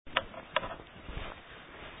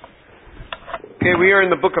Okay, we are in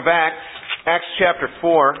the book of Acts, Acts chapter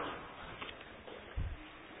 4.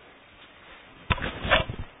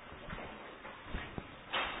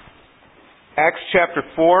 Acts chapter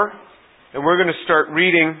 4, and we're going to start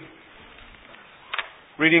reading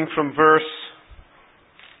from verse,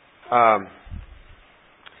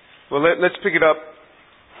 let's pick it up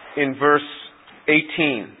in verse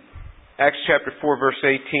 18. Acts chapter 4, verse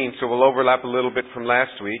 18, so we'll overlap a little bit from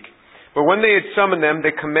last week. But when they had summoned them,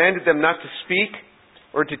 they commanded them not to speak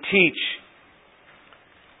or to teach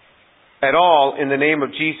at all in the name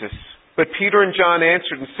of Jesus. But Peter and John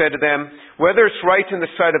answered and said to them, "Whether it's right in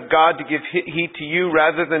the sight of God to give heed to you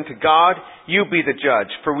rather than to God, you be the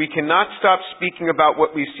judge. For we cannot stop speaking about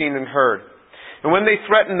what we've seen and heard." And when they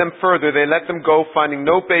threatened them further, they let them go, finding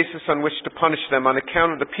no basis on which to punish them on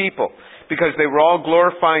account of the people, because they were all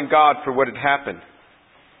glorifying God for what had happened.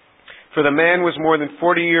 For the man was more than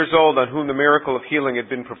 40 years old on whom the miracle of healing had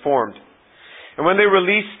been performed. And when they had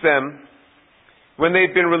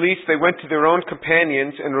been released, they went to their own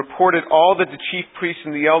companions and reported all that the chief priests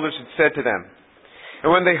and the elders had said to them.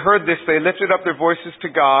 And when they heard this, they lifted up their voices to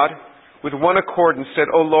God with one accord and said,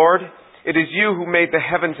 "O Lord, it is you who made the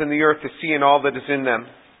heavens and the earth, the sea and all that is in them,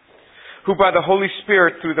 who by the Holy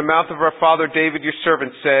Spirit through the mouth of our father David your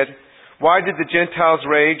servant said, 'Why did the Gentiles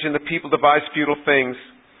rage and the people devise futile things?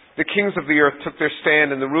 The kings of the earth took their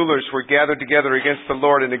stand, and the rulers were gathered together against the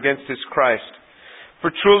Lord and against His Christ.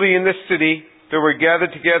 For truly in this city there were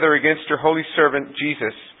gathered together against your holy servant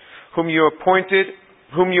Jesus, whom you anointed,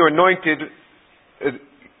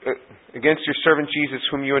 against your servant Jesus,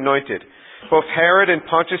 whom you anointed, both Herod and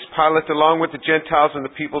Pontius Pilate, along with the Gentiles and the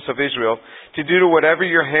peoples of Israel, to do whatever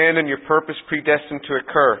your hand and your purpose predestined to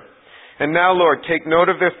occur. And now, Lord, take note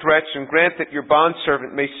of their threats and grant that your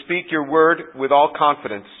bondservant may speak your word with all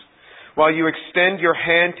confidence, while you extend your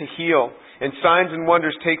hand to heal, and signs and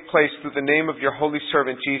wonders take place through the name of your holy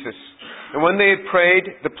servant Jesus." And when they had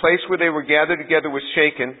prayed, the place where they were gathered together was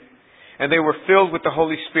shaken, and they were filled with the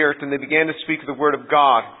Holy Spirit, and they began to speak the word of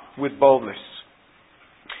God with boldness.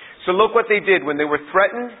 So look what they did when they were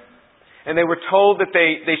threatened, and they were told that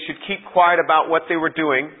they should keep quiet about what they were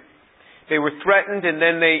doing. They were threatened, and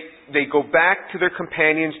then they go back to their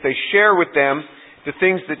companions. They share with them the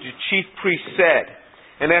things that the chief priest said.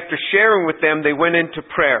 And after sharing with them, they went into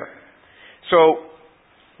prayer. So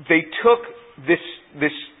they took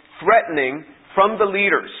this threatening from the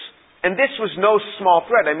leaders. And this was no small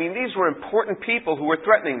threat. I mean, these were important people who were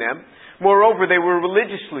threatening them. Moreover, they were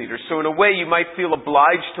religious leaders. So in a way, you might feel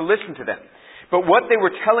obliged to listen to them. But what they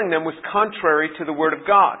were telling them was contrary to the Word of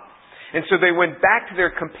God. And so they went back to their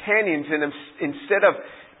companions, and instead of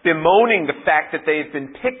bemoaning the fact that they had been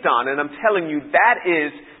picked on, and I'm telling you, that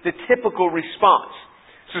is the typical response.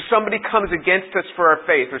 So somebody comes against us for our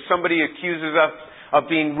faith, or somebody accuses us of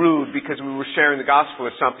being rude because we were sharing the gospel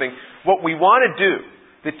or something. What we want to do,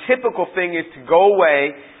 the typical thing is to go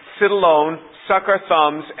away, sit alone, suck our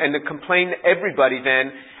thumbs, and to complain to everybody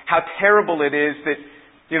then how terrible it is that,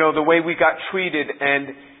 the way we got treated,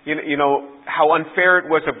 and, how unfair it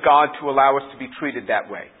was of God to allow us to be treated that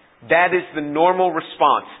way. That is the normal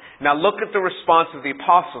response. Now look at the response of the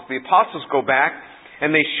apostles. The apostles go back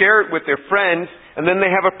and they share it with their friends, and then they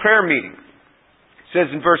have a prayer meeting. It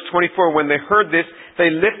says in verse 24, when they heard this, they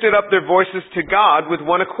lifted up their voices to God with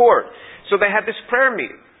one accord. So they had this prayer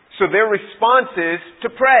meeting. So their response is to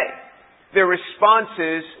pray. Their response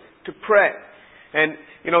is to pray. And,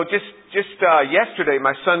 just yesterday,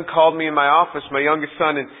 my son called me in my office, my youngest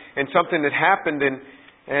son, and something had happened, and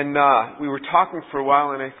we were talking for a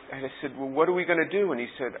while, and I said, "Well, what are we going to do?" And he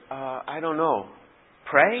said, "I don't know.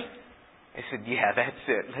 Pray?" I said, "Yeah, that's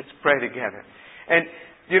it. Let's pray together." And,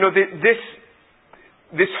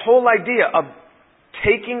 this whole idea of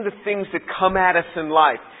taking the things that come at us in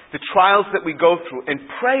life, the trials that we go through, and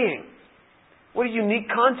praying. What a unique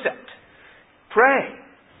concept. Pray.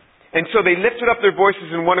 And so they lifted up their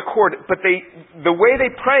voices in one accord. But the way they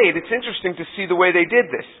prayed, it's interesting to see the way they did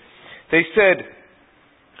this. They said,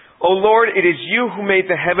 "O Lord, it is you who made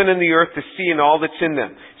the heaven and the earth, the sea, and all that's in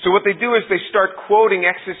them." So what they do is they start quoting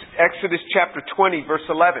Exodus chapter 20, verse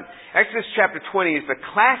 11. Exodus chapter 20 is the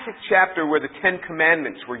classic chapter where the Ten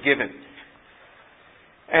Commandments were given.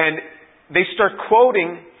 And they start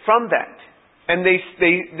quoting from that. And they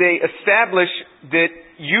establish that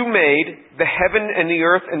you made the heaven and the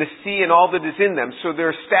earth and the sea and all that is in them. So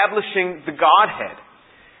they're establishing the Godhead.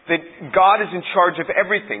 That God is in charge of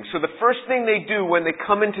everything. So the first thing they do when they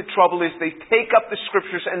come into trouble is they take up the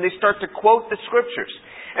Scriptures and they start to quote the Scriptures.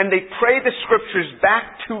 And they pray the Scriptures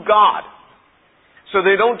back to God. So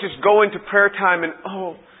they don't just go into prayer time and,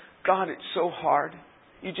 "Oh, God, it's so hard.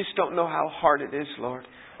 You just don't know how hard it is, Lord.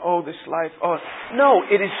 Oh, this life. Oh, no,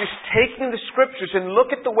 it is just taking the Scriptures and look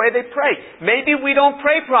at the way they pray. Maybe we don't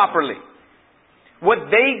pray properly. What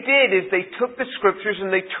they did is they took the Scriptures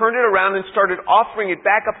and they turned it around and started offering it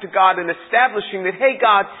back up to God and establishing that, hey,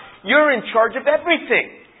 God, you're in charge of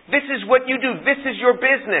everything. This is what you do. This is your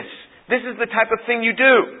business. This is the type of thing you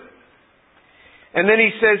do. And then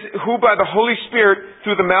he says, who by the Holy Spirit,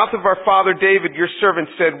 through the mouth of our father David, your servant,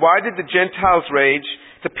 said, why did the Gentiles rage?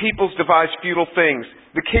 The peoples devise futile things.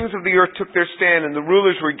 The kings of the earth took their stand, and the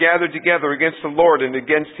rulers were gathered together against the Lord and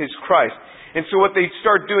against His Christ. And so what they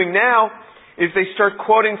start doing now is they start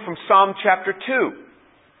quoting from Psalm chapter 2.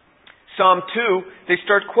 Psalm 2, they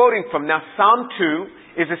start quoting from. Now, Psalm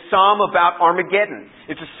 2 is a psalm about Armageddon.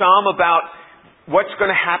 It's a psalm about what's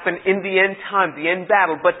going to happen in the end time, the end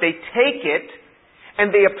battle. But they take it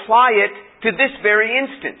and they apply it to this very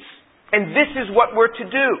instance. And this is what we're to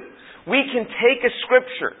do. We can take a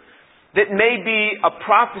scripture that may be a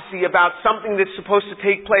prophecy about something that's supposed to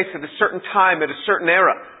take place at a certain time, at a certain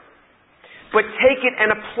era, but take it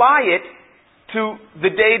and apply it to the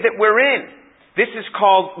day that we're in. This is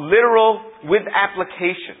called literal with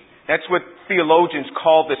application. That's what theologians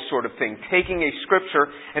call this sort of thing. Taking a scripture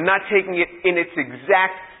and not taking it in its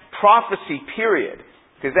exact prophecy period.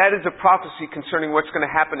 Because that is a prophecy concerning what's going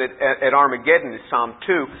to happen at Armageddon in Psalm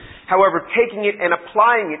 2. However, taking it and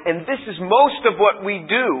applying it, and this is most of what we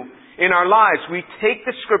do in our lives. We take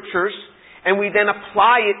the scriptures and we then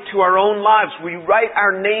apply it to our own lives. We write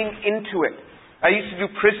our name into it. I used to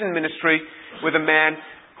do prison ministry with a man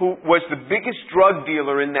who was the biggest drug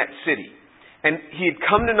dealer in that city. And he had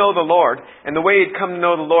come to know the Lord, and the way he had come to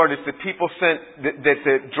know the Lord is that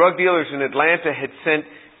the drug dealers in Atlanta had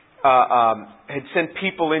sent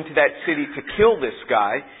people into that city to kill this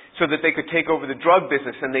guy so that they could take over the drug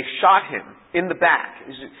business, and they shot him in the back.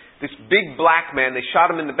 This big black man, they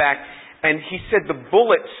shot him in the back, and he said the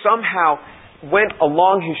bullet somehow went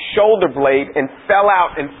along his shoulder blade and fell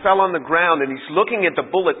out and fell on the ground, and he's looking at the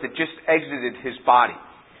bullet that just exited his body.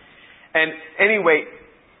 And anyway,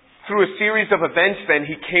 through a series of events then,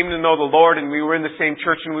 he came to know the Lord, and we were in the same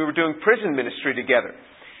church, and we were doing prison ministry together.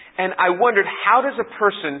 And I wondered, how does a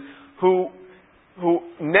person who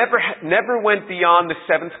never went beyond the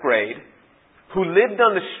 7th grade, who lived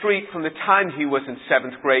on the street from the time he was in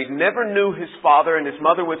 7th grade, never knew his father, and his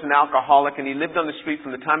mother was an alcoholic, and he lived on the street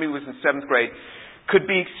from the time he was in 7th grade, could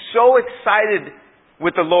be so excited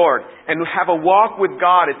with the Lord and have a walk with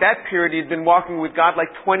God. At that period, he had been walking with God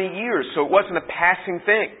like 20 years, so it wasn't a passing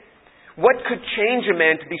thing. What could change a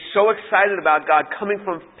man to be so excited about God coming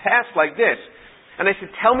from a past like this? And I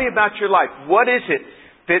said, tell me about your life. What is it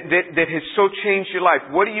that has so changed your life?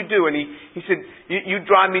 What do you do? And he said, you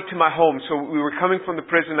drive me to my home. So we were coming from the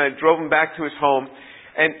prison. I drove him back to his home.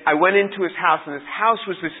 And I went into his house. And his house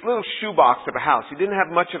was this little shoebox of a house. He didn't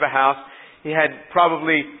have much of a house. He had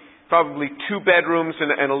probably 2 bedrooms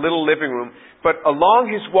and a little living room. But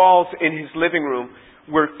along his walls in his living room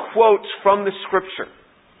were quotes from the Scripture.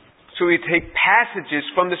 So he'd take passages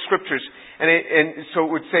from the Scriptures, and so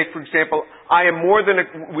it would say, for example,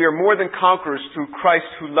 we are more than conquerors through Christ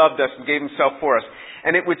who loved us and gave Himself for us.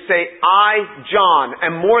 And it would say, I, John,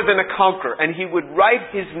 am more than a conqueror. And he would write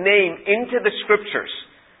his name into the Scriptures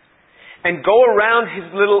and go around his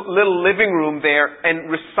little living room there and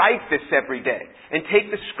recite this every day and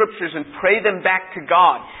take the Scriptures and pray them back to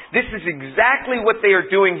God. This is exactly what they are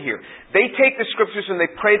doing here. They take the Scriptures and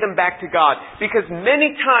they pray them back to God, because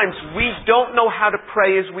many times we don't know how to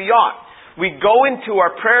pray as we ought. We go into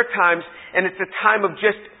our prayer times and it's a time of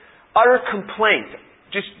just utter complaint,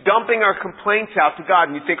 just dumping our complaints out to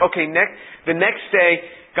God. And you think, okay, the next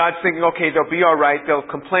day, God's thinking, okay, they'll be all right. They'll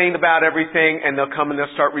complain about everything, and they'll come and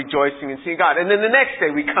they'll start rejoicing and seeing God. And then the next day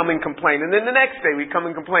we come and complain. And then the next day we come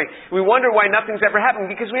and complain. We wonder why nothing's ever happened,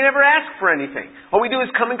 because we never ask for anything. All we do is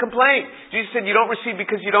come and complain. Jesus said, you don't receive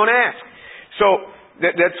because you don't ask. So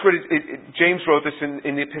that's what James wrote this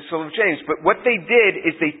in the Epistle of James. But what they did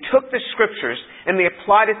is they took the Scriptures and they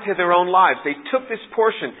applied it to their own lives. They took this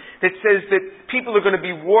portion that says that people are going to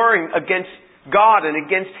be warring against God and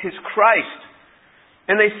against His Christ.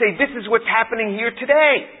 And they say, this is what's happening here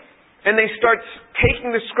today. And they start taking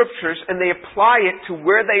the Scriptures and they apply it to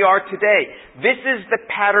where they are today. This is the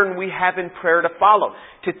pattern we have in prayer to follow.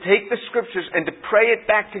 To take the Scriptures and to pray it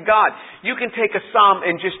back to God. You can take a psalm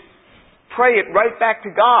and just pray it right back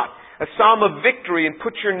to God. A psalm of victory, and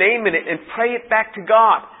put your name in it and pray it back to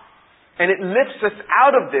God. And it lifts us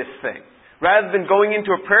out of this thing, rather than going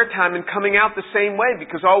into a prayer time and coming out the same way,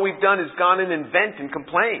 because all we've done is gone in and vent and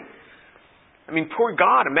complain. I mean, poor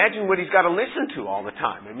God, imagine what he's got to listen to all the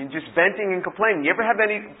time. I mean, just venting and complaining. You ever have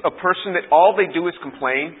a person that all they do is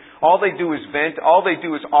complain, all they do is vent, all they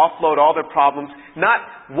do is offload all their problems,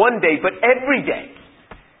 not one day, but every day?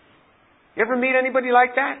 You ever meet anybody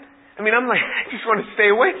like that? I mean, I'm like, I just want to stay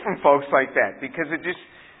away from folks like that because it just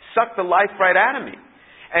sucked the life right out of me.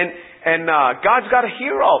 And God's got to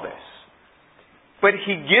hear all this. But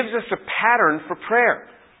He gives us a pattern for prayer.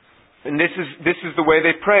 And this is the way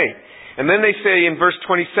they pray. And then they say in verse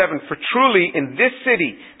 27, "For truly in this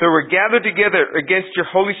city there were gathered together against your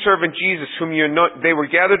holy servant Jesus, they were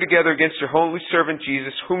gathered together against your holy servant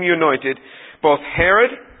Jesus, whom you anointed, both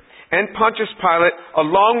Herod and Pontius Pilate,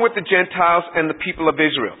 along with the Gentiles and the people of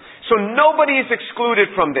Israel." So nobody is excluded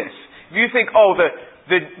from this. If you think,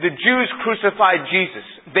 the Jews crucified Jesus,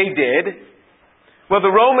 they did. Well,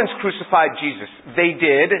 the Romans crucified Jesus. They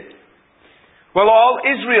did. Well, all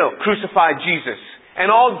Israel crucified Jesus. And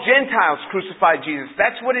all Gentiles crucified Jesus.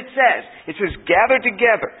 That's what it says. It says, gathered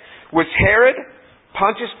together was Herod,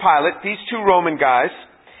 Pontius Pilate, these two Roman guys,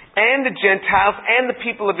 and the Gentiles and the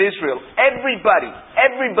people of Israel. Everybody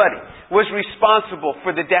was responsible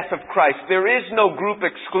for the death of Christ. There is no group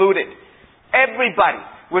excluded. Everybody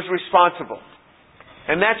was responsible.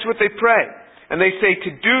 And that's what they pray. And they say,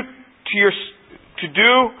 to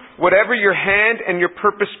do whatever your hand and your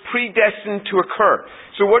purpose predestined to occur.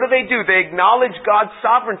 So what do? They acknowledge God's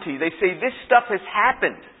sovereignty. They say, this stuff has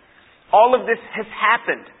happened. All of this has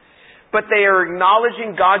happened. But they are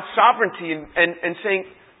acknowledging God's sovereignty and saying,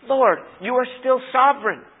 Lord, you are still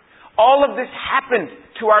sovereign. All of this happened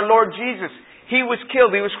to our Lord Jesus. He was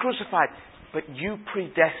killed. He was crucified. But you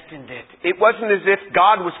predestined it. It wasn't as if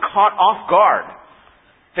God was caught off guard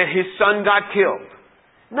that His Son got killed.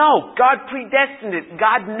 No, God predestined it.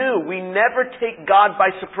 God knew. We never take God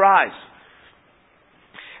by surprise.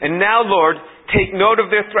 And now, Lord, take note of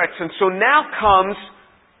their threats. And so now comes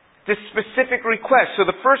this specific request. So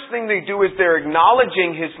the first thing they do is they're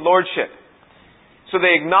acknowledging His Lordship. So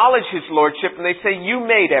they acknowledge His Lordship and they say, you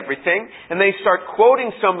made everything. And they start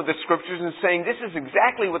quoting some of the Scriptures and saying, this is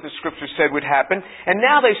exactly what the Scripture said would happen. And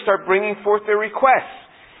now they start bringing forth their requests.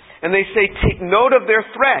 And they say, take note of their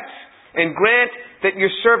threats and grant that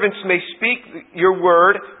your servants may speak your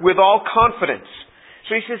word with all confidence.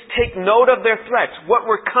 So He says, take note of their threats. What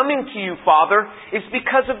we're coming to you, Father, is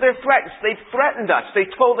because of their threats. They've threatened us. They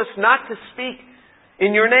told us not to speak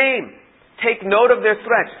in your name. Take note of their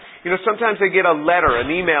threats. You know, sometimes I get a letter,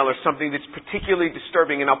 an email or something that's particularly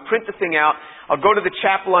disturbing, and I'll print the thing out. I'll go to the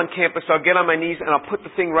chapel on campus. I'll get on my knees and I'll put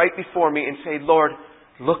the thing right before me and say, Lord,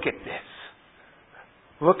 look at this.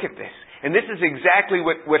 Look at this. And this is exactly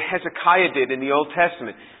what Hezekiah did in the Old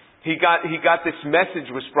Testament. He got this message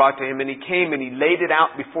was brought to him, and he came and he laid it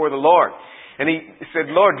out before the Lord. And he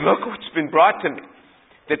said, Lord, look what's been brought to me,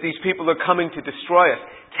 that these people are coming to destroy us.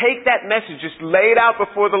 Take that message, just lay it out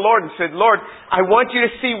before the Lord and said, Lord, I want you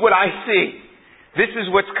to see what I see. This is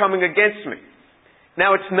what's coming against me.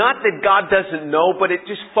 Now, it's not that God doesn't know, but it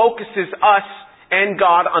just focuses us and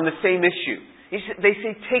God on the same issue. They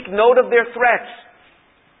say, take note of their threats.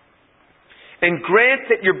 And grant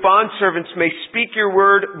that your bondservants may speak your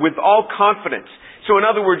word with all confidence. So in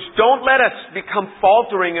other words, don't let us become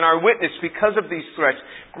faltering in our witness because of these threats.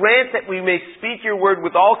 Grant that we may speak your word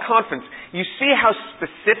with all confidence. You see how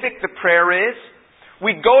specific the prayer is?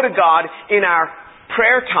 We go to God in our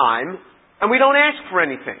prayer time and we don't ask for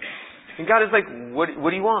anything. And God is like, what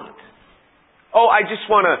do you want? Oh, I just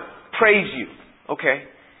want to praise you. Okay.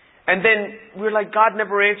 And then we're like, God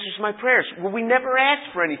never answers my prayers. Well, we never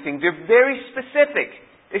ask for anything. They're very specific.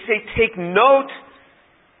 They say, take note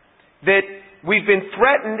that we've been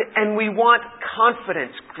threatened and we want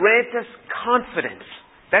confidence. Grant us confidence.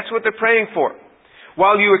 That's what they're praying for.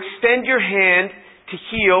 While you extend your hand to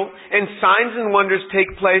heal and signs and wonders take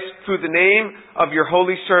place through the name of your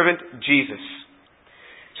holy servant, Jesus.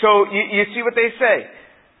 So you see what they say?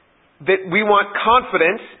 That we want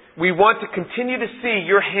confidence. We want to continue to see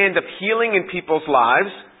your hand of healing in people's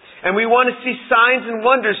lives. And we want to see signs and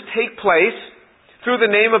wonders take place through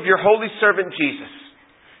the name of your holy servant Jesus.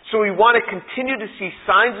 So we want to continue to see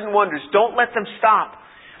signs and wonders. Don't let them stop.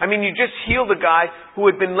 I mean, you just healed a guy who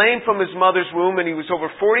had been lame from his mother's womb and he was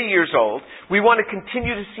over 40 years old. We want to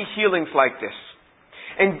continue to see healings like this.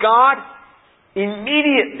 And God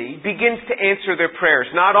immediately begins to answer their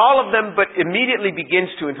prayers. Not all of them, but immediately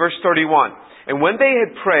begins to in verse 31. And when they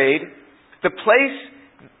had prayed, the place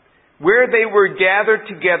where they were gathered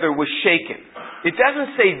together was shaken. It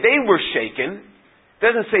doesn't say they were shaken. It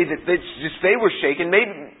doesn't say that it's just they were shaken.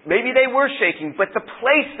 Maybe they were shaking, but the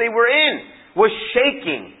place they were in was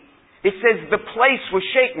shaking. It says the place was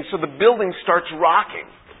shaking, so the building starts rocking.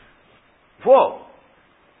 Whoa.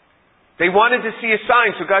 They wanted to see a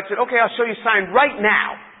sign, so God said, okay, I'll show you a sign right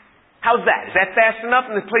now. How's that? Is that fast enough?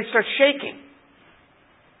 And the place starts shaking.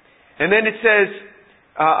 And then it says,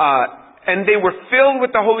 and they were filled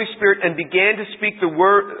with the Holy Spirit and began to speak the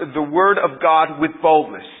word of God with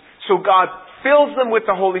boldness. So God fills them with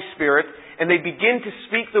the Holy Spirit, and they begin to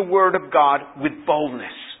speak the word of God with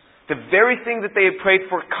boldness. The very thing that they had prayed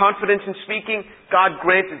for, confidence in speaking, God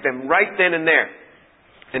granted them right then and there.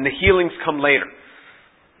 And the healings come later.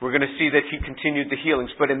 We're going to see that He continued the healings.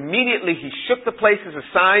 But immediately He shook the place as a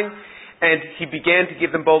sign, and He began to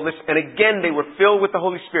give them boldness. And again, they were filled with the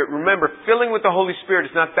Holy Spirit. Remember, filling with the Holy Spirit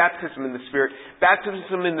is not baptism in the Spirit.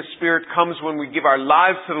 Baptism in the Spirit comes when we give our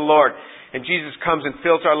lives to the Lord. And Jesus comes and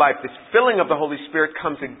fills our life. This filling of the Holy Spirit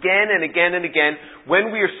comes again and again and again when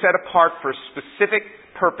we are set apart for a specific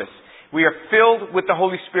purpose. We are filled with the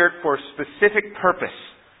Holy Spirit for a specific purpose.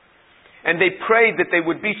 And they prayed that they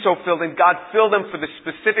would be so filled, and God filled them for the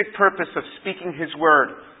specific purpose of speaking His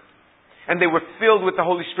Word. And they were filled with the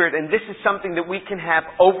Holy Spirit. And this is something that we can have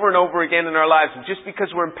over and over again in our lives. And just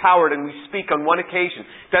because we're empowered and we speak on one occasion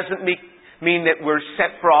doesn't mean that we're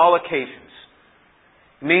set for all occasions.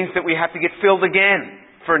 It means that we have to get filled again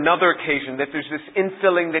for another occasion, that there's this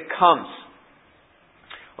infilling that comes.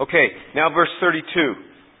 Okay, now verse 32.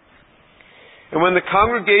 And when the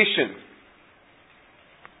congregation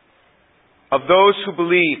of those who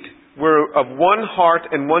believed were of one heart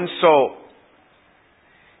and one soul,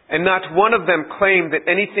 and not one of them claimed that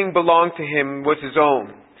anything belonged to him was his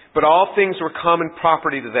own, but all things were common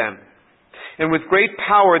property to them. And with great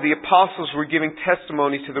power the apostles were giving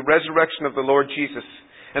testimony to the resurrection of the Lord Jesus,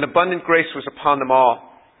 and abundant grace was upon them all.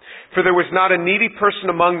 For there was not a needy person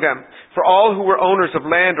among them, for all who were owners of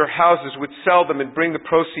land or houses would sell them and bring the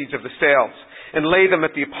proceeds of the sales, and lay them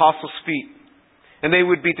at the apostles' feet, and they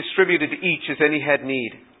would be distributed to each as any had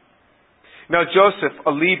need. Now Joseph,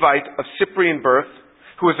 a Levite of Cyprian birth,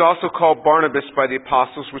 who was also called Barnabas by the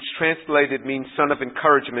apostles, which translated means son of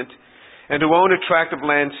encouragement, and who owned a tract of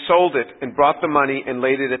land, sold it and brought the money and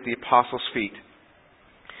laid it at the apostles' feet.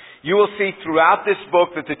 You will see throughout this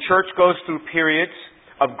book that the church goes through periods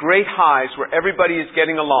of great highs where everybody is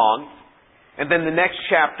getting along, and then the next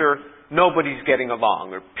chapter, nobody's getting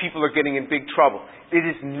along, or people are getting in big trouble. It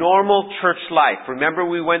is normal church life. Remember,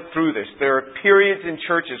 we went through this. There are periods in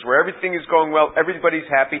churches where everything is going well, everybody's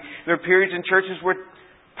happy. There are periods in churches where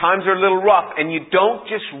times are a little rough, and you don't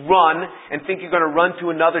just run and think you're going to run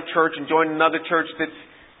to another church and join another church that's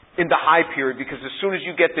in the high period, because as soon as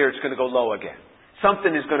you get there, it's going to go low again.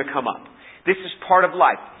 Something is going to come up. This is part of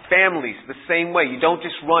life. Families, the same way. You don't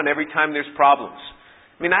just run every time there's problems.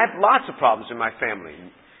 I mean, I have lots of problems in my family.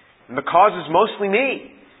 And the cause is mostly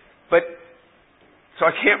me. So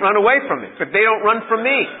I can't run away from it. But they don't run from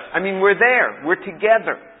me. I mean, we're there. We're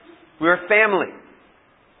together. We're a family.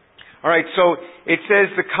 Alright, so it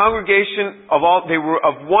says the congregation they were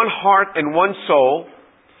of one heart and one soul,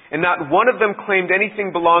 and not one of them claimed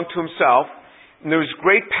anything belonged to himself. And there was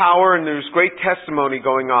great power and there was great testimony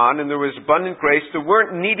going on, and there was abundant grace. There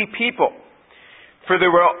weren't needy people. For there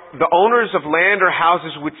were the owners of land or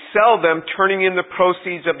houses would sell them, turning in the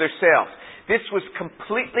proceeds of their sales. This was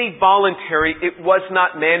completely voluntary. It was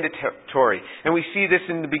not mandatory. And we see this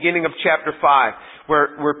in the beginning of chapter 5,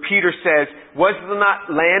 where Peter says, was the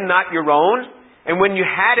land not your own? And when you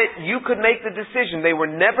had it, you could make the decision. They were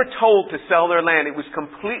never told to sell their land. It was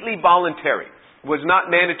completely voluntary. It was not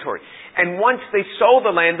mandatory. And once they sold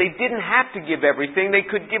the land, they didn't have to give everything. They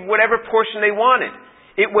could give whatever portion they wanted.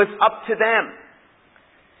 It was up to them.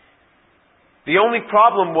 The only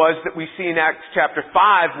problem was that we see in Acts chapter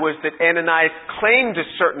 5 was that Ananias claimed a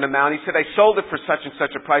certain amount. He said, I sold it for such and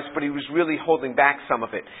such a price, but he was really holding back some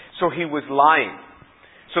of it. So he was lying.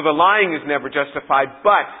 So the lying is never justified,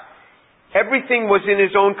 but everything was in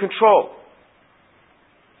his own control.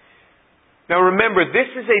 Now remember,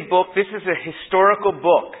 this is a historical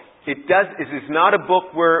book. It is not a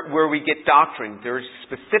book where we get doctrine. There are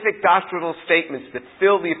specific doctrinal statements that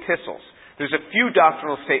fill the epistles. There's a few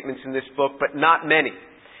doctrinal statements in this book, but not many.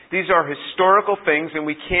 These are historical things, and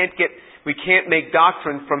we can't make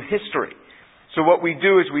doctrine from history. So what we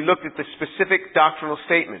do is we looked at the specific doctrinal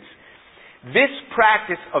statements. This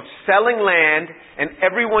practice of selling land and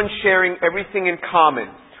everyone sharing everything in common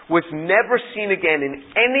was never seen again in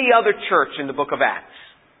any other church in the book of Acts.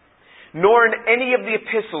 Nor in any of the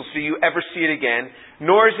epistles do you ever see it again,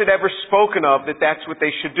 nor is it ever spoken of that that's what they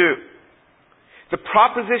should do. The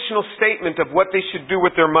propositional statement of what they should do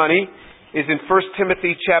with their money is in 1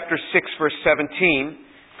 Timothy chapter 6 verse 17.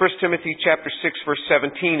 1 Timothy chapter 6 verse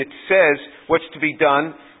 17, it says what's to be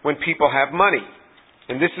done when people have money.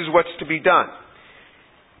 And this is what's to be done.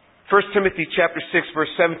 1 Timothy chapter 6, verse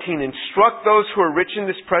 17, instruct those who are rich in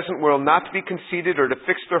this present world not to be conceited or to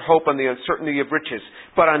fix their hope on the uncertainty of riches,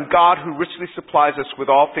 but on God who richly supplies us with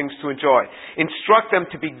all things to enjoy. Instruct them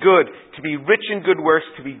to be good, to be rich in good works,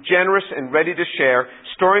 to be generous and ready to share,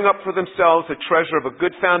 storing up for themselves a treasure of a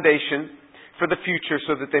good foundation for the future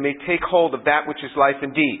so that they may take hold of that which is life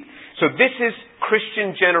indeed. So this is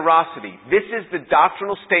Christian generosity. This is the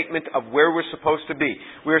doctrinal statement of where we're supposed to be.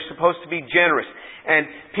 We're supposed to be generous. And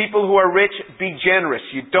people who are rich, be generous.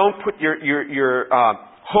 You don't put your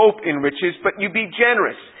hope in riches, but you be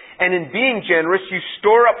generous. And in being generous, you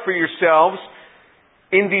store up for yourselves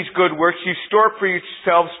in these good works, you store up for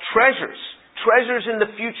yourselves treasures. Treasures in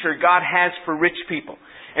the future God has for rich people.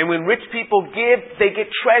 And when rich people give, they get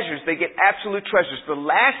treasures. They get absolute treasures. The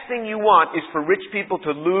last thing you want is for rich people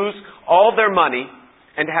to lose all their money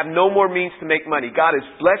and to have no more means to make money. God has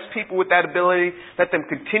blessed people with that ability. Let them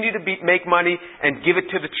continue to make money and give it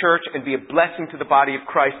to the church and be a blessing to the body of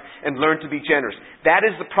Christ and learn to be generous. That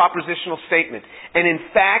is the propositional statement. And in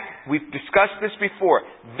fact, we've discussed this before.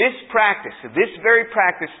 This very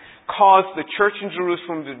practice caused the church in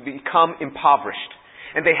Jerusalem to become impoverished.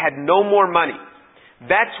 And they had no more money.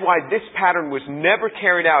 That's why this pattern was never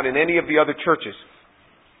carried out in any of the other churches.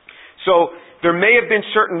 So, there may have been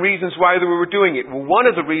certain reasons why they were doing it. Well, one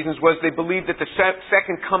of the reasons was they believed that the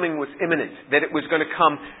second coming was imminent, that it was going to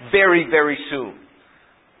come very, very soon.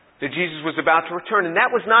 That Jesus was about to return. And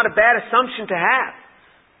that was not a bad assumption to have.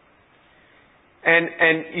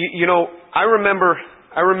 And you know, I remember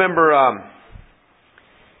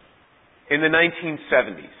in the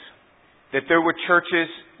 1970s that there were churches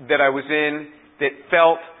that I was in that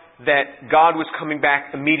felt that God was coming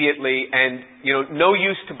back immediately and, you know, no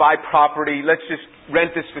use to buy property. Let's just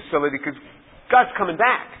rent this facility because God's coming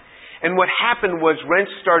back. And what happened was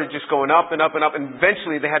rents started just going up and up and up, and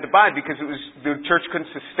eventually they had to buy it because the church couldn't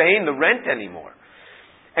sustain the rent anymore.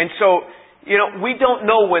 And so, you know, we don't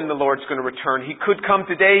know when the Lord's going to return. He could come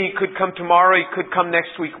today, He could come tomorrow, He could come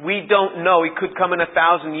next week. We don't know. He could come in 1,000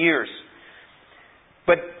 years.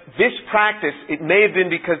 But this practice, it may have been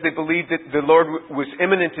because they believed that the Lord was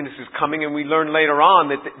imminent in His coming, and we learned later on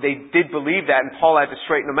that they did believe that, and Paul had to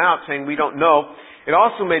straighten them out, saying, we don't know. It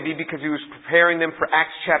also may be because He was preparing them for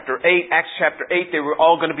Acts chapter 8. Acts chapter 8, they were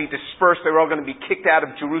all going to be dispersed. They were all going to be kicked out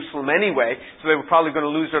of Jerusalem anyway, so they were probably going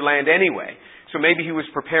to lose their land anyway. So maybe He was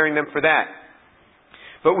preparing them for that.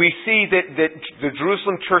 But we see that the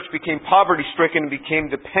Jerusalem church became poverty-stricken and became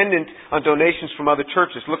dependent on donations from other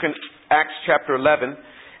churches. Look in Acts chapter 11.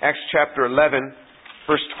 Acts chapter 11,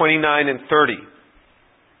 verse 29 and 30.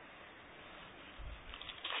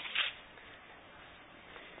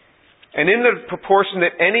 And in the proportion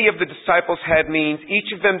that any of the disciples had means,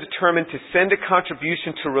 each of them determined to send a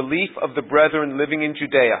contribution to relief of the brethren living in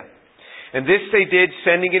Judea. And this they did,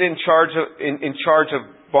 sending it in charge of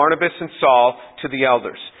Barnabas and Saul to the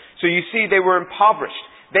elders. So you see, they were impoverished.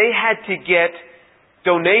 They had to get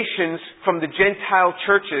donations from the Gentile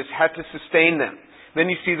churches, had to sustain them. Then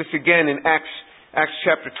you see this again in Acts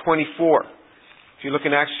chapter 24. If you look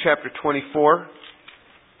in Acts chapter 24,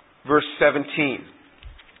 verse 17.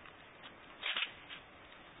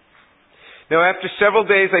 Now after several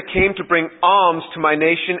days I came to bring alms to my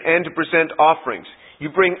nation and to present offerings. You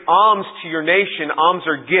bring alms to your nation. Alms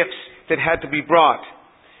are gifts that had to be brought.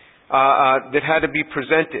 That had to be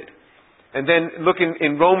presented. And then look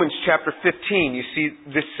in Romans chapter 15. You see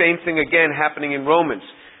this same thing again happening in Romans.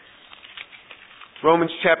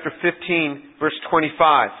 Romans chapter 15, verse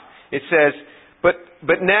 25. It says,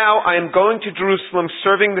 But now I am going to Jerusalem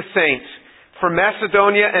serving the saints. For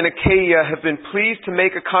Macedonia and Achaia have been pleased to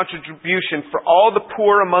make a contribution for all the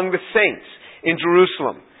poor among the saints in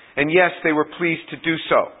Jerusalem. And yes, they were pleased to do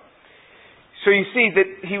so. So you see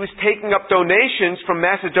that he was taking up donations from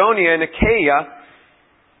Macedonia and Achaia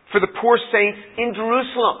for the poor saints in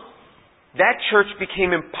Jerusalem. That church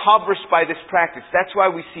became impoverished by this practice. That's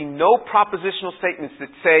why we see no propositional statements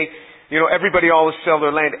that say, you know, everybody always sell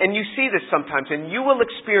their land. And you see this sometimes, and you will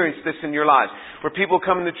experience this in your lives, where people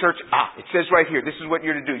come in the church, it says right here, this is what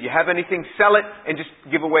you're to do. You have anything, sell it, and just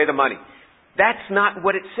give away the money. That's not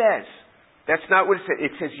what it says. That's not what it says.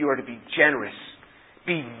 It says you are to be generous.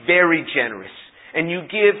 Be very generous. And you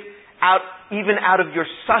give out, even out of your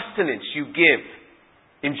sustenance, you give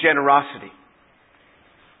in generosity.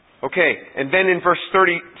 Okay, and then in verse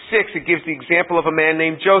 36, it gives the example of a man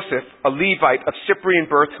named Joseph, a Levite of Cyprian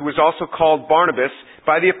birth, who was also called Barnabas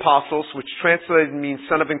by the apostles, which translated means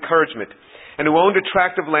son of encouragement, and who owned a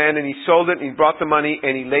tract of land, and he sold it, and he brought the money,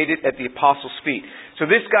 and he laid it at the apostles' feet. So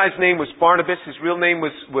this guy's name was Barnabas. His real name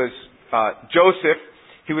was Joseph.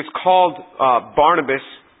 He was called Barnabas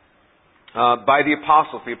by the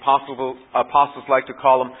apostles. The apostles like to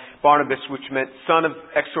call him Barnabas, which meant son of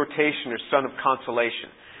exhortation or son of consolation.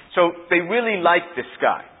 So they really liked this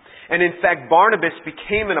guy. And in fact, Barnabas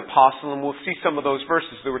became an apostle, and we'll see some of those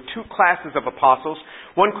verses. There were two classes of apostles.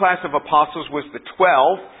 One class of apostles was the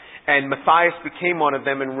 12, and Matthias became one of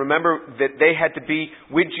them. And remember that they had to be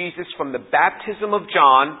with Jesus from the baptism of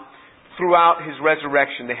John throughout his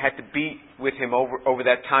resurrection. They had to be with him over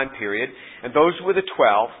that time period. And those were the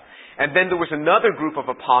 12. And then there was another group of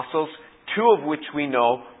apostles, two of which we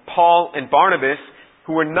know, Paul and Barnabas,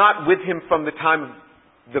 who were not with him from the time of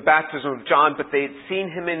the baptism of John, but they had seen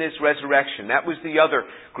him in his resurrection. That was the other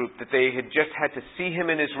group, that they had just had to see him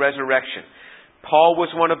in his resurrection. Paul was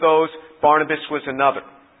one of those. Barnabas was another.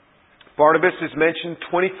 Barnabas is mentioned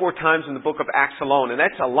 24 times in the book of Acts alone, and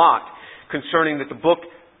that's a lot, concerning that the book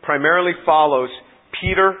primarily follows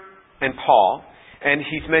Peter and Paul, and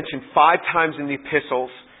he's mentioned 5 times in the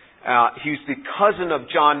epistles. He's the cousin of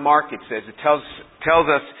John Mark, it says. It tells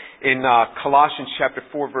us in Colossians chapter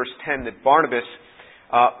 4, verse 10, that Barnabas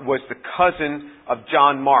was the cousin of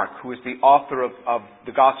John Mark, who is the author of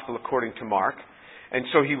the Gospel according to Mark. And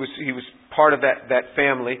so he was part of that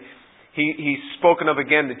family. He's spoken of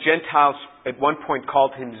again. The Gentiles at one point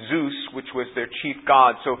called him Zeus, which was their chief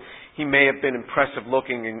god. So he may have been impressive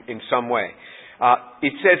looking in some way.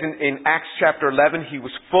 It says in Acts chapter 11, he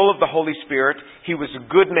was full of the Holy Spirit. He was a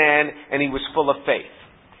good man, and he was full of faith.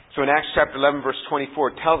 So in Acts chapter 11, verse 24,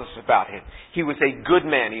 it tells us about him. He was a good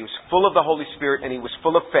man. He was full of the Holy Spirit, and he was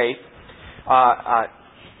full of faith.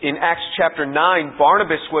 In Acts chapter 9,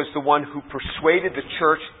 Barnabas was the one who persuaded the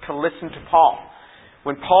church to listen to Paul.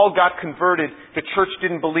 When Paul got converted, the church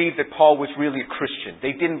didn't believe that Paul was really a Christian.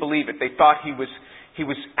 They didn't believe it. They thought he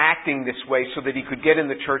was acting this way so that he could get in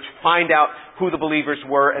the church, find out who the believers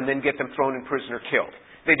were, and then get them thrown in prison or killed.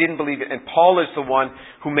 They didn't believe it. And Paul is the one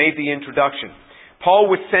who made the introduction. Paul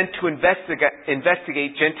was sent to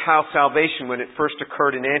investigate Gentile salvation when it first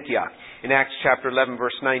occurred in Antioch, in Acts chapter 11,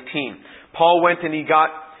 verse 19. Paul went and he got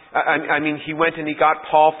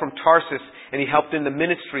Paul from Tarsus, and he helped in the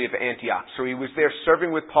ministry of Antioch. So he was there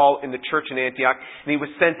serving with Paul in the church in Antioch, and he was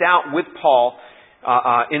sent out with Paul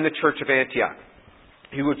in the church of Antioch.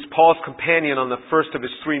 He was Paul's companion on the first of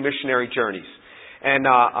his 3 missionary journeys. And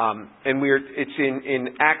it's in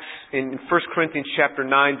Acts, in 1 Corinthians chapter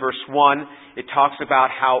 9, verse 1, it talks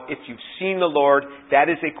about how if you've seen the Lord,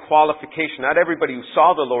 that is a qualification. Not everybody who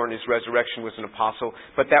saw the Lord in his resurrection was an apostle,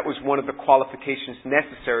 but that was one of the qualifications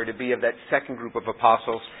necessary to be of that second group of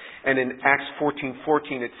apostles. And in Acts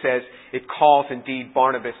 14:14, it says, it calls indeed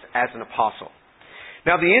Barnabas as an apostle.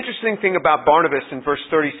 Now the interesting thing about Barnabas in verse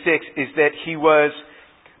 36 is that he was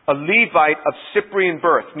a Levite of Cyprian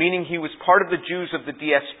birth, meaning he was part of the Jews of the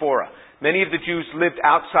diaspora. Many of the Jews lived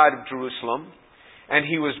outside of Jerusalem, and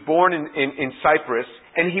he was born in Cyprus,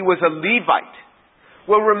 and he was a Levite.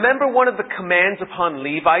 Well, remember one of the commands upon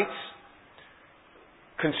Levites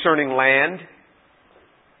concerning land?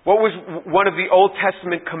 What was one of the Old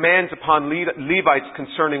Testament commands upon Levites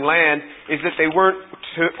concerning land is that they weren't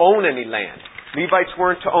to own any land. Levites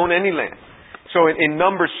weren't to own any land. So in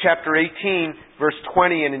Numbers chapter 18, verse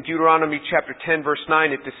 20, and in Deuteronomy chapter 10, verse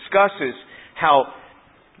 9, it discusses how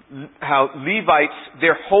Levites,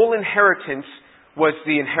 their whole inheritance was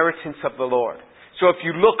the inheritance of the Lord. So if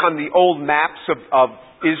you look on the old maps of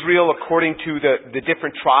Israel according to the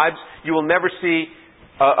different tribes, you will never see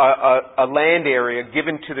a land area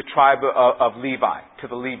given to the tribe of Levi, to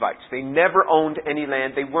the Levites. They never owned any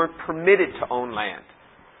land. They weren't permitted to own land.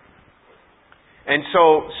 And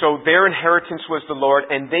so their inheritance was the Lord,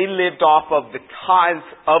 and they lived off of the tithes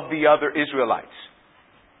of the other Israelites.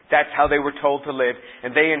 That's how they were told to live,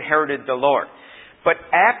 and they inherited the Lord. But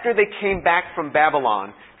after they came back from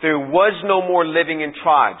Babylon, there was no more living in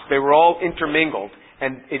tribes. They were all intermingled,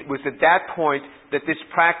 and it was at that point that this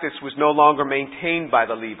practice was no longer maintained by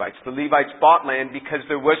the Levites. The Levites bought land because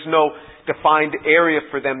there was no defined area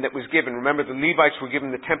for them that was given. Remember, the Levites were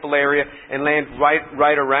given the temple area and land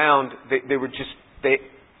right around. They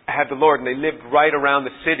had the Lord, and they lived right around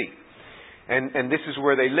the city. And this is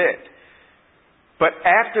where they lived. But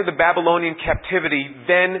after the Babylonian captivity,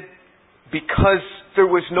 then, because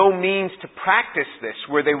there was no means to practice this,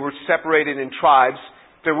 where they were separated in tribes,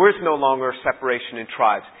 there was no longer a separation in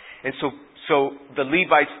tribes. And so the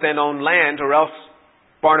Levites then owned land, or else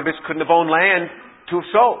Barnabas couldn't have owned land to have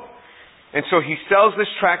sold. And so he sells this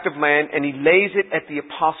tract of land and he lays it at the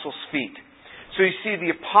apostles' feet. So you see,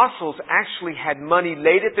 the apostles actually had money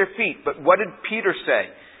laid at their feet. But what did Peter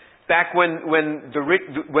say? Back when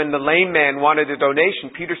the lame man wanted a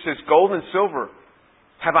donation, Peter says, "Gold and silver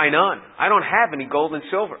have I none. I don't have any gold and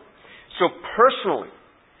silver." So personally,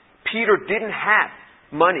 Peter didn't have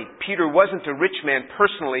money. Peter wasn't a rich man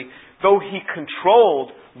personally, though he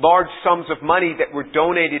controlled large sums of money that were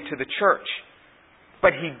donated to the church.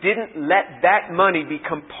 But he didn't let that money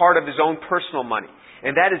become part of his own personal money.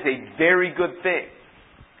 And that is a very good thing.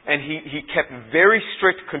 And he kept very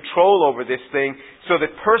strict control over this thing so that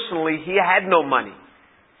personally he had no money.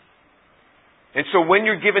 And so when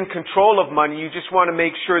you're given control of money, you just want to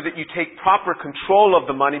make sure that you take proper control of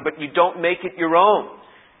the money, but you don't make it your own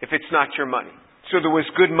if it's not your money. So there was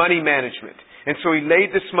good money management. And so he laid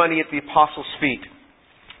this money at the apostles' feet.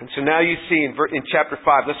 And so now you see in chapter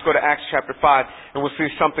 5, let's go to Acts chapter 5, and we'll see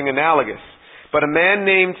something analogous. But a man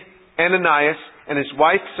named Ananias and his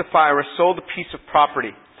wife Sapphira sold a piece of property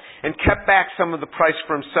and kept back some of the price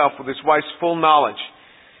for himself with his wife's full knowledge.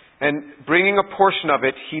 And bringing a portion of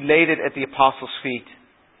it, he laid it at the apostles' feet.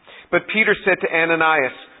 But Peter said to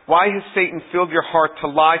Ananias, "Why has Satan filled your heart to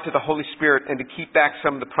lie to the Holy Spirit and to keep back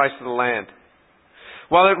some of the price of the land?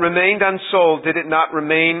 While it remained unsold, did it not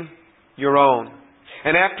remain your own?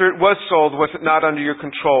 And after it was sold, was it not under your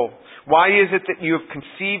control? Why is it that you have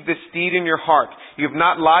conceived this deed in your heart? You have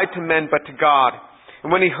not lied to men, but to God."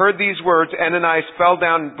 And when he heard these words, Ananias fell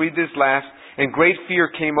down and breathed his last, and great fear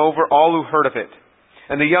came over all who heard of it.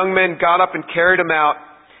 And the young men got up and carried him out,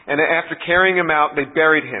 and after carrying him out, they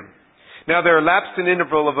buried him. Now there elapsed an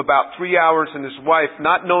interval of about 3 hours, and his wife,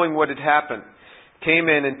 not knowing what had happened, came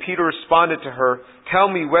in, and Peter responded to her, "Tell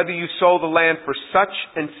me whether you sold the land for such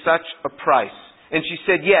and such a price." And she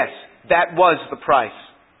said, "Yes, that was the price."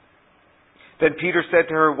 Then Peter said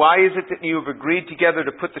to her, "Why is it that you have agreed together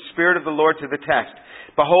to put the Spirit of the Lord to the test?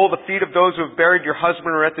 Behold, the feet of those who have buried your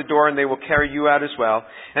husband are at the door, and they will carry you out as well."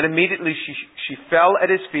 And immediately she fell at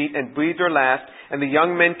his feet and breathed her last, and the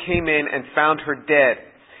young men came in and found her dead.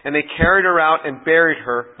 And they carried her out and buried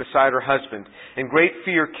her beside her husband. And great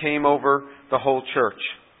fear came over the whole church.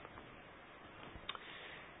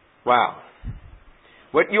 Wow.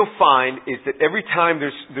 What you'll find is that every time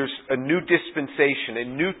there's a new dispensation, a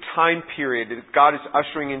new time period, that God is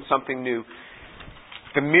ushering in something new,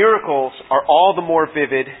 the miracles are all the more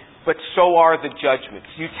vivid, but so are the judgments.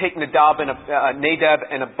 You take Nadab and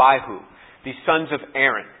Abihu, the sons of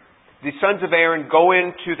Aaron. The sons of Aaron go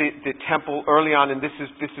into the temple early on, and this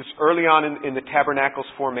is early on in the tabernacle's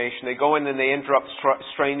formation. They go in and they interrupt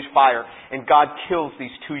strange fire, and God kills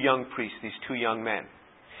these two young priests, these two young men.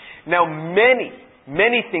 Now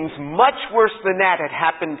many things much worse than that had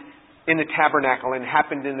happened in the tabernacle and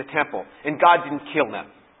happened in the temple, and God didn't kill them.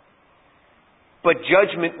 But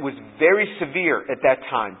judgment was very severe at that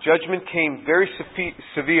time. Judgment came very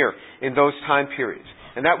severe in those time periods,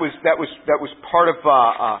 and that was part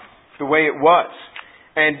of the way it was.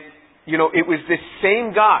 And it was this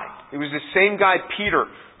same guy. It was the same guy, Peter,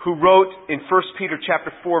 who wrote in 1 Peter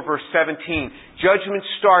chapter 4, verse 17, "Judgment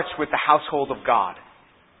starts with the household of God."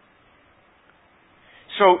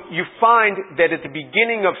 So you find that at the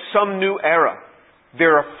beginning of some new era,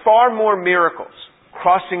 there are far more miracles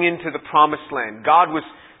crossing into the promised land. God was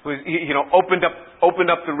opened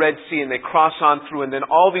up the Red Sea, and they cross on through, and then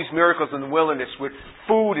all these miracles in the wilderness where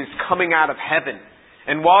food is coming out of heaven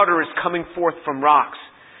and water is coming forth from rocks.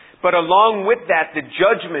 But along with that, the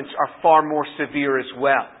judgments are far more severe as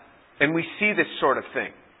well. And we see this sort of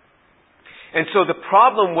thing. And so the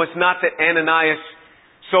problem was not that Ananias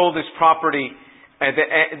sold his property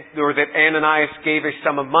or that Ananias gave a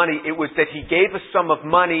sum of money. It was that he gave a sum of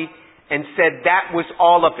money and said that was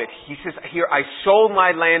all of it. He says, "Here, I sold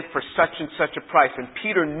my land for such and such a price." And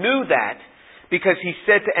Peter knew that because he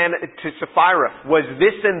said to Sapphira, "Was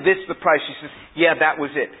this and this the price?" She says, "Yeah, that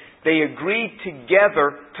was it." They agreed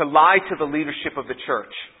together to lie to the leadership of the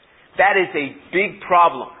church. That is a big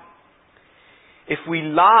problem. If we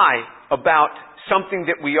lie about something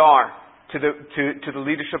that we are to the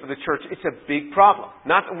leadership of the church, it's a big problem.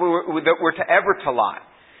 Not that we're to ever to lie,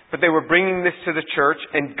 but they were bringing this to the church,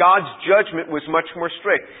 and God's judgment was much more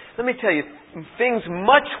strict. Let me tell you, things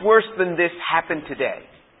much worse than this happen today.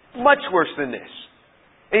 Much worse than this.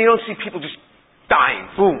 And you don't see people just dying,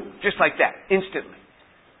 boom, just like that, instantly.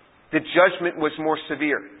 The judgment was more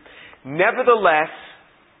severe. Nevertheless,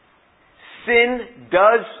 sin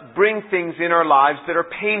does bring things in our lives that are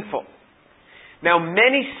painful. Now,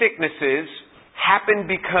 many sicknesses happen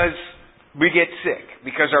because we get sick,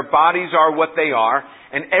 because our bodies are what they are,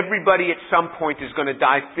 and everybody at some point is going to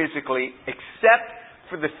die physically, except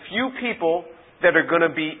for the few people that are going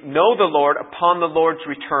to know the Lord upon the Lord's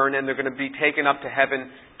return, and they're going to be taken up to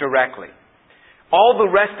heaven directly. All the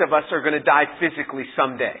rest of us are going to die physically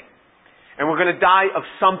someday. And we're going to die of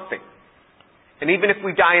something. And even if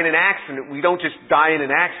we die in an accident, we don't just die in an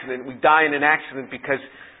accident. We die in an accident because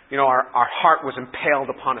our heart was impaled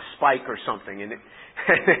upon a spike or something, and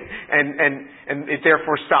it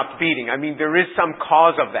therefore stopped beating. I mean, there is some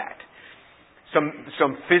cause of that.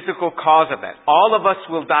 Some physical cause of that. All of us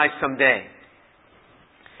will die someday.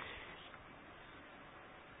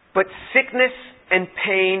 But sickness and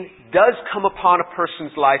pain does come upon a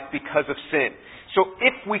person's life because of sin. So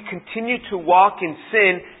if we continue to walk in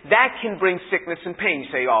sin, that can bring sickness and pain.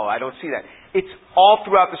 You say, oh, I don't see that. It's all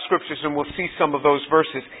throughout the Scriptures, and we'll see some of those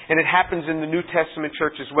verses. And it happens in the New Testament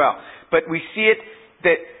church as well. But we see it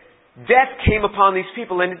that death came upon these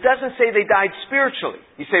people, and it doesn't say they died spiritually.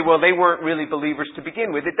 You say, well, they weren't really believers to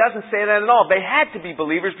begin with. It doesn't say that at all. They had to be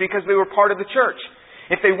believers because they were part of the church.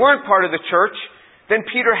 If they weren't part of the church, then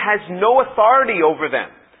Peter has no authority over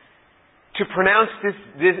them to pronounce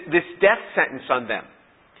this death sentence on them.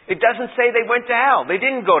 It doesn't say they went to hell. They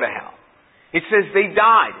didn't go to hell. It says they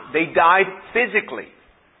died. They died physically.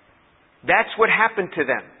 That's what happened to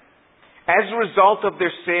them. As a result of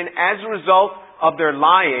their sin, as a result of their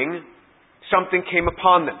lying, something came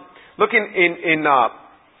upon them. Look in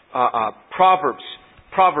Proverbs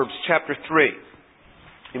chapter 3.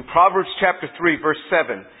 In Proverbs chapter 3, verse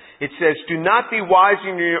 7, it says, "Do not be wise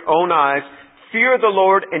in your own eyes. Fear the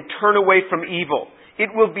Lord and turn away from evil.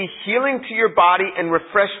 It will be healing to your body and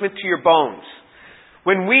refreshment to your bones."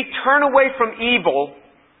 When we turn away from evil,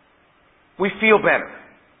 we feel better.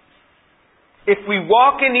 If we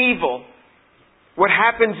walk in evil, what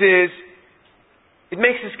happens is it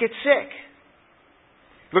makes us get sick.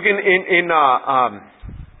 Look in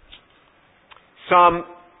Psalm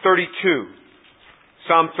 32.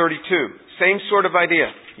 Psalm 32. Same sort of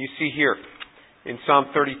idea you see here in Psalm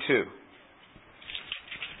 32.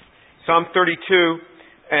 Psalm 32,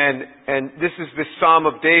 and this is the Psalm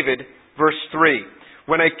of David, verse 3.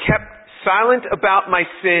 "When I kept silent about my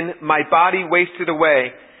sin, my body wasted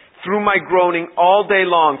away through my groaning all day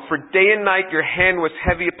long. For day and night your hand was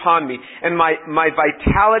heavy upon me, and my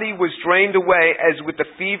vitality was drained away as with the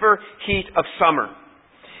fever heat of summer."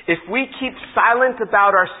 If we keep silent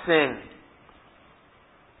about our sin,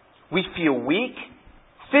 we feel weak.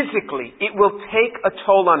 Physically, it will take a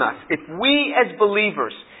toll on us. If we as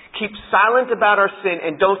believers keep silent about our sin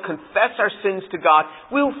and don't confess our sins to God,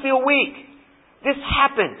 we'll feel weak. This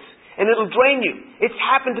happens, and it'll drain you. It's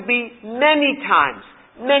happened to me many times.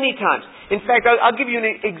 Many times. In fact, I'll give you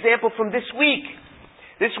an example from this week.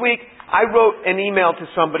 This week, I wrote an email to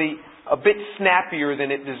somebody a bit snappier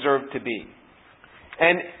than it deserved to be.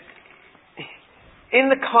 And in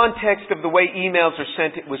the context of the way emails are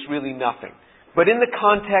sent, it was really nothing. But in the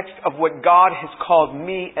context of what God has called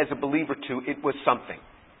me as a believer to, it was something.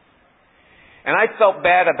 And I felt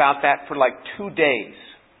bad about that for like 2 days.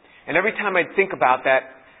 And every time I'd think about that,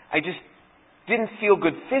 I just didn't feel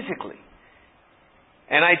good physically.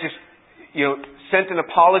 And I just, sent an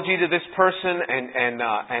apology to this person,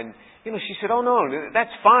 and she said, "Oh no,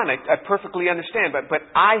 that's fine. I perfectly understand." But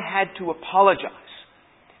I had to apologize.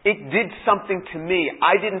 It did something to me.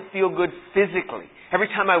 I didn't feel good physically. Every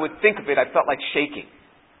time I would think of it, I felt like shaking.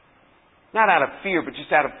 Not out of fear, but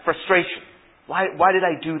just out of frustration. Why did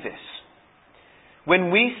I do this?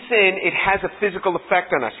 When we sin, it has a physical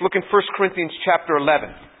effect on us. Look in 1 Corinthians chapter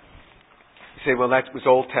 11. You say, well, that was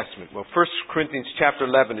Old Testament. Well, 1 Corinthians chapter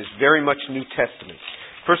 11 is very much New Testament.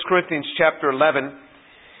 1 Corinthians chapter 11,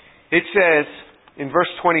 it says in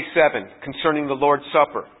verse 27 concerning the Lord's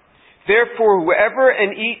Supper, "Therefore, whoever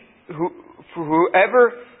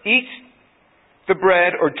eats the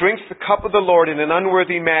bread or drinks the cup of the Lord in an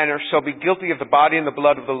unworthy manner shall be guilty of the body and the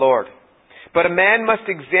blood of the Lord. But a man must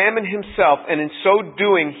examine himself, and in so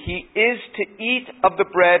doing he is to eat of the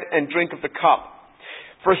bread and drink of the cup.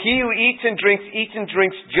 For he who eats and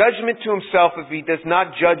drinks judgment to himself if he does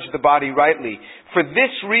not judge the body rightly. For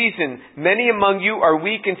this reason many among you are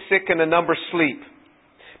weak and sick, and a number sleep.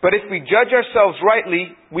 But if we judge ourselves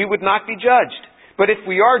rightly, we would not be judged. But if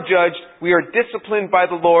we are judged, we are disciplined by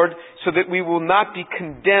the Lord, so that we will not be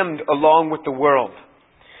condemned along with the world."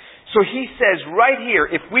 So he says right here,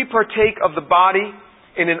 if we partake of the body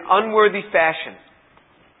in an unworthy fashion,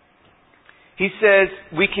 he says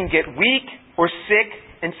we can get weak or sick,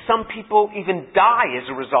 and some people even die as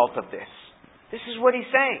a result of this. This is what he's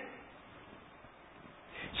saying.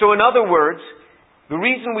 So in other words, the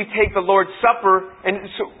reason we take the Lord's Supper, and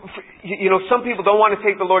so, some people don't want to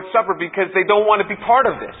take the Lord's Supper because they don't want to be part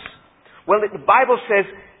of this. Well, the Bible says,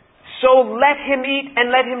 so let him eat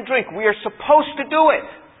and let him drink. We are supposed to do it.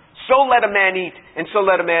 So let a man eat and so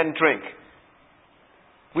let a man drink.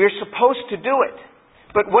 We are supposed to do it.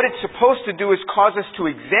 But what it's supposed to do is cause us to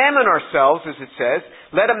examine ourselves, as it says.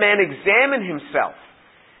 Let a man examine himself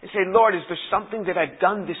and say, Lord, is there something that I've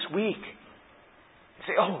done this week?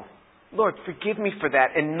 say, oh, Lord, forgive me for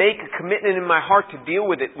that, and make a commitment in my heart to deal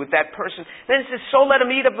with it, with that person. Then it says, so let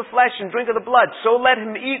him eat of the flesh and drink of the blood. So let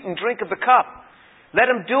him eat and drink of the cup.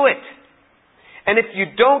 Let him do it. And if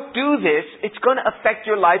you don't do this, it's going to affect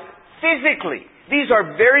your life physically. These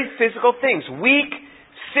are very physical things. Weak,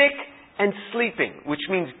 sick, and sleeping, which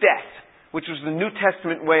means death, which was the New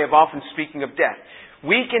Testament way of often speaking of death.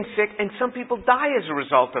 Weak and sick, and some people die as a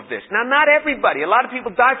result of this. Now, not everybody. A lot of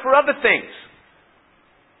people die for other things.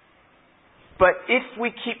 But if we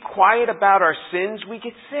keep quiet about our sins, we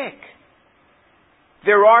get sick.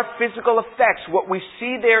 There are physical effects. What we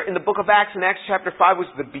see there in the book of Acts, in Acts chapter 5, was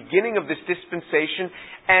the beginning of this dispensation,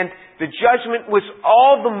 and the judgment was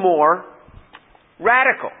all the more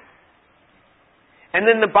radical. And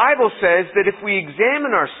then the Bible says that if we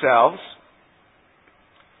examine ourselves,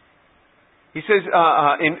 he says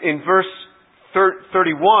in verse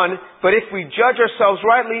 31, but if we judge ourselves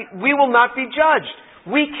rightly, we will not be judged.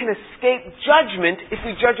 We can escape judgment if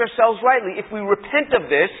we judge ourselves rightly. If we repent of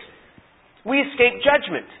this, we escape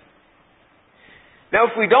judgment. Now,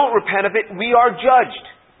 if we don't repent of it, we are judged.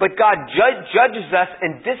 But God judges us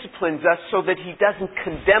and disciplines us so that He doesn't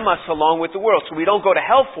condemn us along with the world. So we don't go to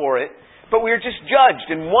hell for it, but we are just judged.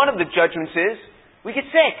 And one of the judgments is we get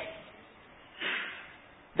sick.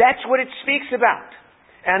 That's what it speaks about.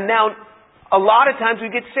 And now, a lot of times we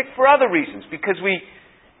get sick for other reasons, because we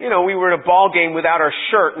were at a ball game without our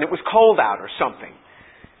shirt and it was cold out or something.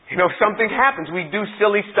 Something happens. We do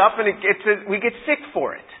silly stuff and we get sick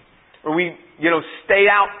for it. Or we, stay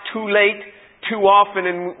out too late, too often,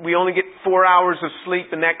 and we only get 4 hours of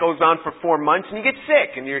sleep, and that goes on for 4 months, and you get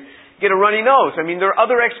sick and you get a runny nose. I mean, there are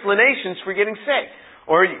other explanations for getting sick.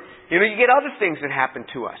 Or, you get other things that happen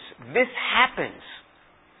to us. This happens.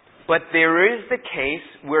 But there is the case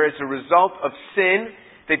where, as a result of sin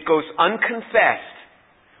that goes unconfessed,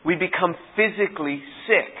 we become physically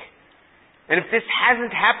sick. And if this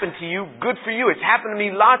hasn't happened to you, good for you. It's happened to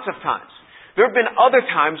me lots of times. There have been other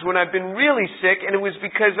times when I've been really sick, and it was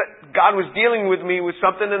because God was dealing with me with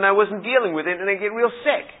something and I wasn't dealing with it, and I get real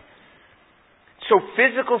sick. So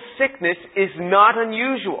physical sickness is not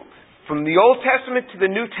unusual from the Old Testament to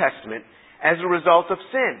the New Testament as a result of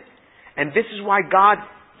sin. And this is why God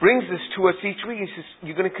brings this to us each week. He says,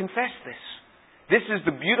 you're going to confess this. This is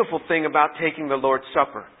the beautiful thing about taking the Lord's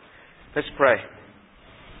Supper. Let's pray.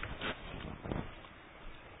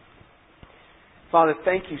 Father,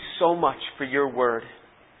 thank you so much for your word.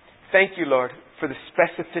 Thank you, Lord, for the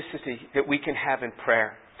specificity that we can have in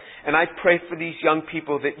prayer. And I pray for these young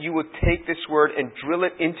people that you would take this word and drill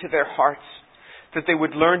it into their hearts, that they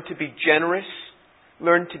would learn to be generous,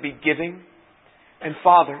 learn to be giving, and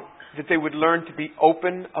Father, that they would learn to be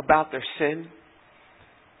open about their sin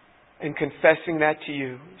and confessing that to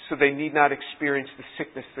you, so they need not experience the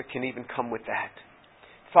sickness that can even come with that.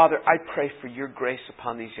 Father, I pray for your grace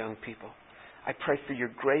upon these young people. I pray for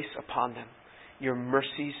your grace upon them, your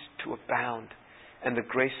mercies to abound, and the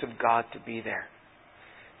grace of God to be there.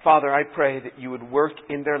 Father, I pray that you would work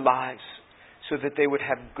in their lives so that they would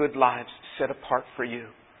have good lives set apart for you.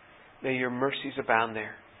 May your mercies abound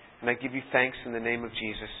there. And I give you thanks in the name of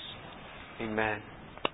Jesus. Amen.